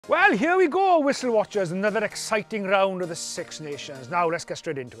Well, here we go, Whistle Watchers, another exciting round of the Six Nations. Now, let's get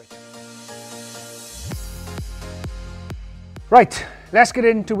straight into it. Right, let's get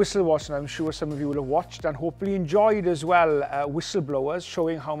into Whistle Watching. I'm sure some of you will have watched and hopefully enjoyed as well Whistleblowers,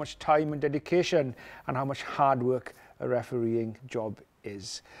 showing how much time and dedication and how much hard work a refereeing job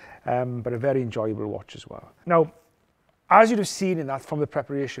is. But a very enjoyable watch as well. Now, as you'd have seen in that from the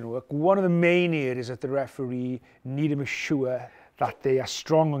preparation work, one of the main areas that the referee need to make sure that they are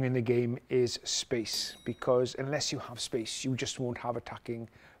strong on in the game is space, because unless you have space, you just won't have attacking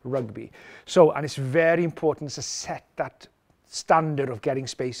rugby. So, and it's very important to set that standard of getting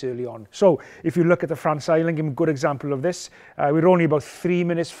space early on. So if you look at the France Island game, a good example of this, we're only about 3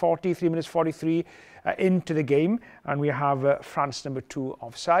 minutes 43 into the game, and we have France number 2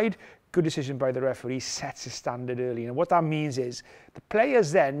 offside. Good decision by the referee, sets a standard early. And what that means is the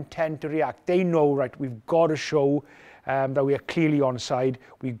players then tend to react. They know, right, we've got to show that we are clearly onside.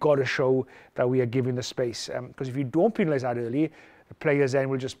 We've got to show that we are giving the space. Because if you don't penalise that early, the players then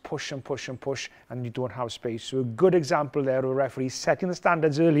will just push and push and push, and you don't have space. So a good example there of a referee setting the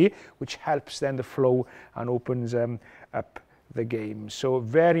standards early, which helps then the flow and opens up the game. So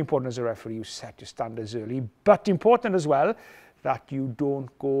very important as a referee, you set your standards early, but important as well that you don't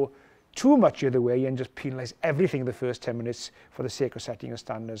go too much the other way and just penalise everything in the first 10 minutes for the sake of setting your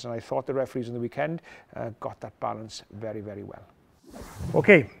standards. And I thought the referees on the weekend got that balance very, very well.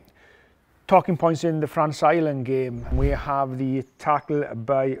 Okay. Talking points in the France Island game. We have the tackle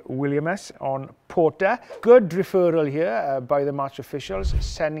by Willemse on Porter. Good referral here by the match officials,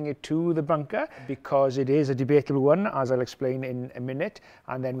 sending it to the bunker because it is a debatable one, as I'll explain in a minute.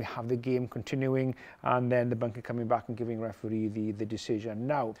 And then we have the game continuing, and then the bunker coming back and giving referee the decision.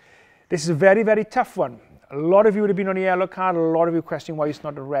 Now, this is a very, very tough one. A lot of you would have been on a yellow card, a lot of you questioning why it's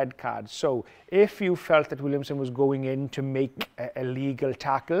not a red card. So if you felt that Willemse was going in to make a legal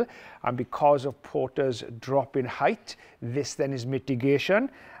tackle, and because of Porter's drop in height, this then is mitigation,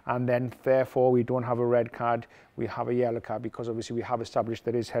 and then therefore we don't have a red card, we have a yellow card, because obviously we have established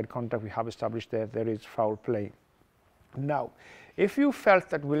there is head contact, we have established there is foul play. Now, if you felt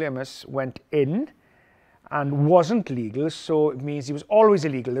that Willemse went in and wasn't legal, so it means he was always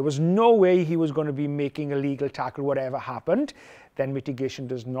illegal, there was no way he was going to be making a legal tackle whatever happened, then mitigation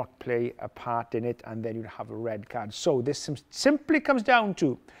does not play a part in it, and then you'd have a red card. So this simply comes down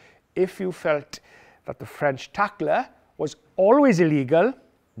to, if you felt that the French tackler was always illegal,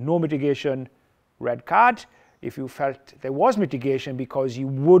 no mitigation, red card. If you felt there was mitigation because you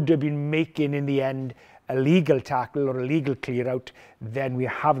would have been making in the end a legal tackle or a legal clear out, then we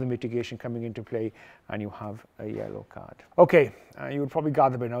have the mitigation coming into play and you have a yellow card. Okay, you would probably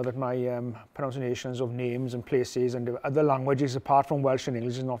gather by now that my pronunciations of names and places and other languages apart from Welsh and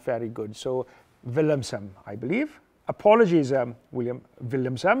English is not very good. So Willemse, I believe. Apologies,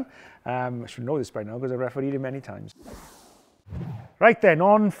 Willemse. I should know this by now because I refereed him many times. Right then,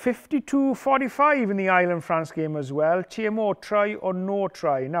 on 52-45 in the Ireland-France game as well, TMO, try or no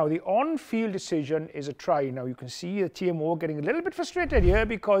try. Now, the on-field decision is a try. Now, you can see the TMO getting a little bit frustrated here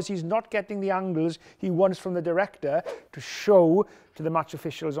because he's not getting the angles he wants from the director to show to the match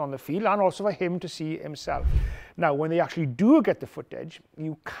officials on the field, and also for him to see himself. Now, when they actually do get the footage,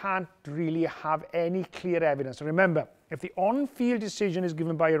 you can't really have any clear evidence. Remember, if the on-field decision is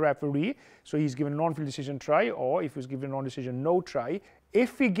given by a referee, so he's given an on-field decision try, or if he was given an on-decision no try,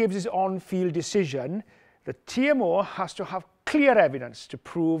 if he gives his on-field decision, the TMO has to have clear evidence to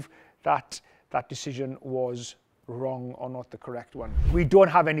prove that that decision was wrong or not the correct one. We don't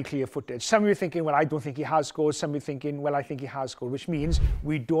have any clear footage. Some of you are thinking, well, I don't think he has scored. Some of you are thinking, well, I think he has scored, which means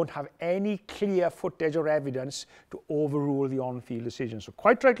we don't have any clear footage or evidence to overrule the on-field decision. So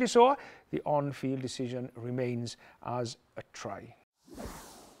quite rightly so, the on-field decision remains as a try.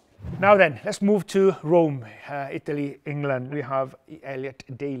 Now then, let's move to Rome, Italy, England. We have Elliot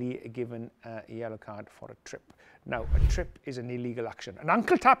Daly given a yellow card for a trip. Now, a trip is an illegal action. An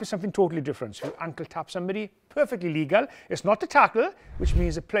ankle tap is something totally different. So if you ankle tap somebody, perfectly legal. It's not a tackle, which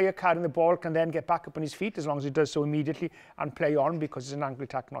means a player carrying the ball can then get back up on his feet as long as he does so immediately and play on, because it's an ankle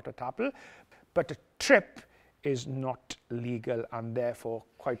tap, not a tackle. But a trip is not legal, and therefore,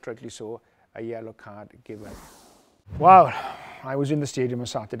 quite rightly so, a yellow card given. Wow, I was in the stadium on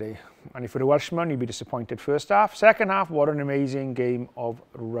Saturday, and if you're a Welshman, you'd be disappointed first half. Second half, what an amazing game of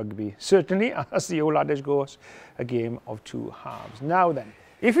rugby. Certainly, as the old adage goes, a game of two halves. Now then,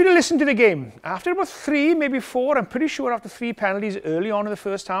 if you listen to the game, after about 3, maybe 4, I'm pretty sure after 3 penalties early on in the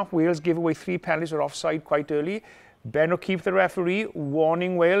first half, Wales gave away 3 penalties or offside quite early. Ben O'Keefe, the referee,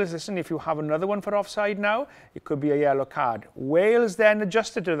 warning Wales, listen, if you have another one for offside now, it could be a yellow card. Wales then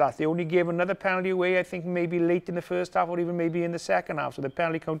adjusted to that. They only gave another penalty away, I think maybe late in the first half or even maybe in the second half. So the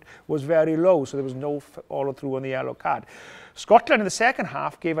penalty count was very low, so there was no follow through on the yellow card. Scotland in the second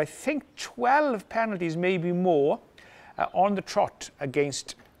half gave, I think, 12 penalties, maybe more, on the trot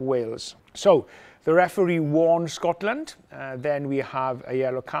against Wales. So the referee warned Scotland. Then we have a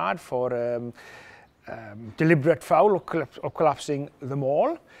yellow card for deliberate foul or collapsing the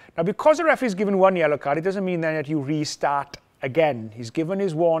maul. Now, because the referee's given one yellow card, it doesn't mean then that you restart again. He's given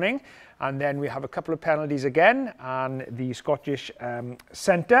his warning, and then we have a couple of penalties again, and the Scottish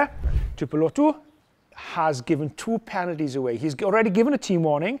centre, Tuipulotu, has given 2 penalties away. He's already given a team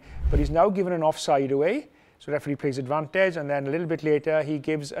warning, but he's now given an offside away. So the referee plays advantage, and then a little bit later he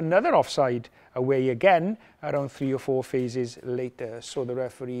gives another offside away again, around 3 or 4 phases later. So the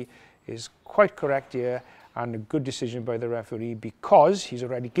referee is quite correct here, and a good decision by the referee, because he's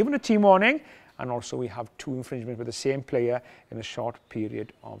already given a team warning, and also we have 2 infringements with the same player in a short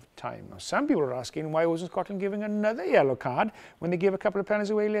period of time. Now, some people are asking, why wasn't Scotland giving another yellow card when they gave a couple of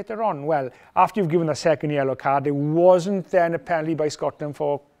penalties away later on? Well, after you've given a second yellow card, there wasn't then a penalty by Scotland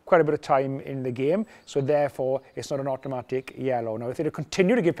for quite a bit of time in the game, so therefore it's not an automatic yellow. Now, if they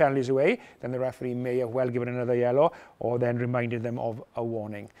continue to give penalties away, then the referee may have well given another yellow or then reminded them of a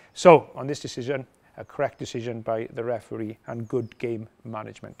warning. So on this decision, a correct decision by the referee and good game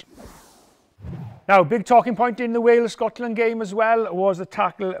management. Now, big talking point in the Wales-Scotland game as well was the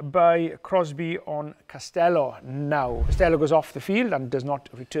tackle by Crosby on Costello. Now, Costello goes off the field and does not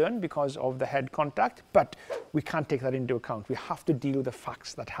return because of the head contact, but we can't take that into account. We have to deal with the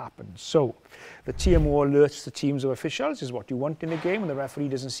facts that happened. So, the TMO alerts the teams of officials. This is what you want in a game. When the referee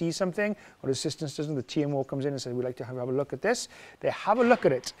doesn't see something or the assistant doesn't, the TMO comes in and says, we'd like to have a look at this. They have a look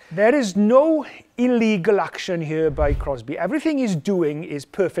at it. There is no illegal action here by Crosby. Everything he's doing is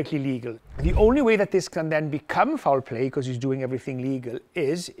perfectly legal. The only way that this can then become foul play, because he's doing everything legal,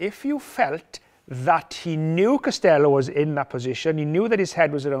 is if you felt that he knew Costello was in that position, he knew that his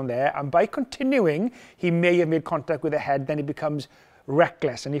head was around there, and by continuing, he may have made contact with the head, then it becomes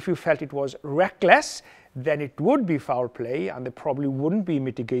reckless. And if you felt it was reckless, then it would be foul play, and there probably wouldn't be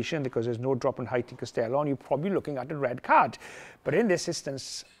mitigation because there's no drop in height in Costello, and you're probably looking at a red card. But in this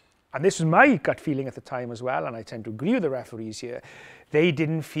instance, and this was my gut feeling at the time as well, and I tend to agree with the referees here, they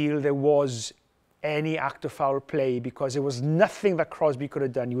didn't feel there was any act of foul play because there was nothing that Crosby could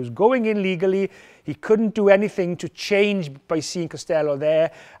have done. He was going in legally. He couldn't do anything to change by seeing Costello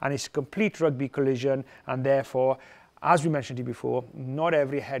there, and it's a complete rugby collision, and therefore, as we mentioned to you before, not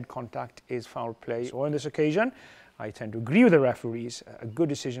every head contact is foul play. So on this occasion, I tend to agree with the referees. A good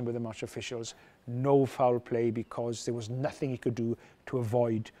decision by the match officials. No foul play because there was nothing he could do to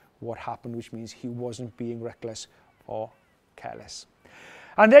avoid what happened, which means he wasn't being reckless or careless.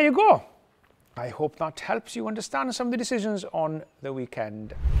 And there you go. I hope that helps you understand some of the decisions on the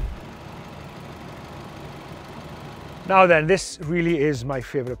weekend. Now then, this really is my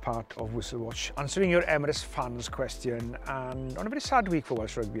favourite part of Whistle Watch, answering your Emirates fans question. And on a very sad week for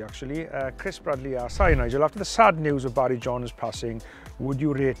Welsh rugby, actually, Chris Bradley asked, "Hi Nigel, after the sad news of Barry John's passing, would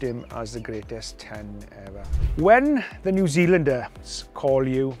you rate him as the greatest 10 ever?" When the New Zealanders call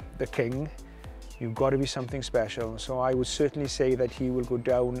you the king, you've got to be something special. So I would certainly say that he will go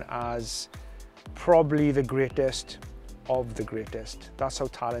down as probably the greatest of the greatest. That's how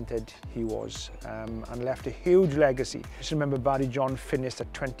talented he was, and left a huge legacy. Just remember, Barry John finished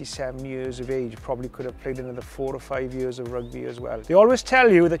at 27 years of age, probably could have played another 4 or 5 years of rugby as well. They always tell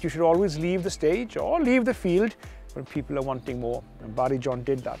you that you should always leave the stage or leave the field when people are wanting more, and Barry John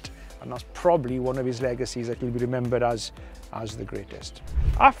did that, and that's probably one of his legacies that he'll be remembered as the greatest.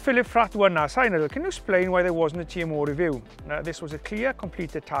 Philip Frat1 asks, "Hi Nigel, can you explain why there wasn't a TMO review? This was a clear,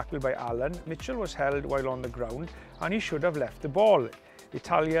 completed tackle by Allen. Mitchell was held while on the ground and he should have left the ball.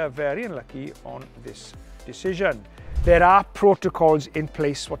 Italia very unlucky on this decision." There are protocols in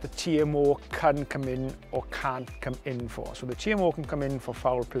place what the TMO can come in or can't come in for. So the TMO can come in for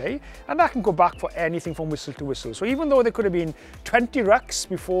foul play, and that can go back for anything from whistle to whistle. So even though there could have been 20 rucks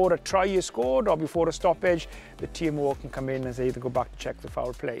before a try is scored or before a stoppage, the TMO can come in and say, go back to check the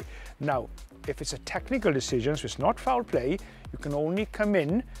foul play. Now, if it's a technical decision, so it's not foul play, you can only come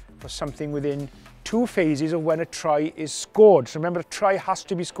in for something within 2 phases of when a try is scored. So remember, a try has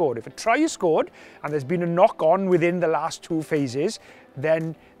to be scored. If a try is scored and there's been a knock-on within the last 2 phases,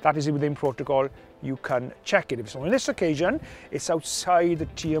 then that is within protocol. You can check it. So on this occasion, it's outside the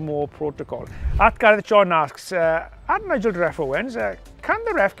TMO protocol. At Gareth John asks, at Nigel Owens, can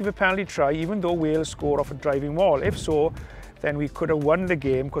the ref give a penalty try even though Wales score off a driving wall? If so, then we could have won the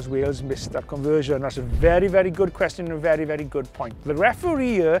game because Wales missed that conversion. That's a very, very good question and a very, very good point. The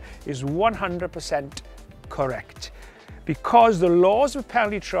referee here is 100% correct, because the laws of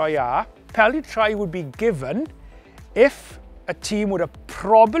penalty try are, penalty try would be given if a team would have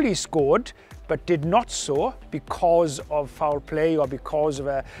probably scored but did not so because of foul play or because of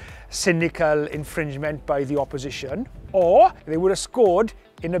a cynical infringement by the opposition, or they would have scored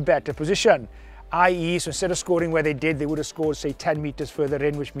in a better position. I.e., so instead of scoring where they did, they would have scored, say, 10 metres further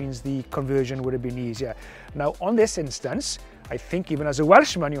in, which means the conversion would have been easier. Now, on this instance, I think even as a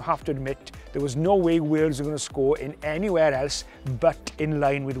Welshman, you have to admit there was no way Wales were going to score in anywhere else but in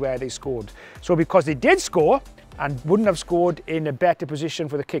line with where they scored. So because they did score and wouldn't have scored in a better position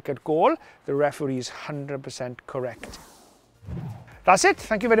for the kick at goal, the referee is 100% correct. That's it.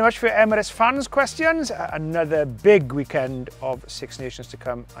 Thank you very much for your Emirates Fans Questions. Another big weekend of Six Nations to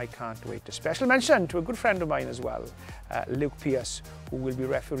come. I can't wait. A special mention to a good friend of mine as well, Luke Pearce, who will be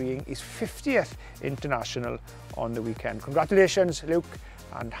refereeing his 50th international on the weekend. Congratulations, Luke,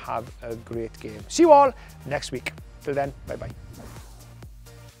 and have a great game. See you all next week. Till then, bye-bye.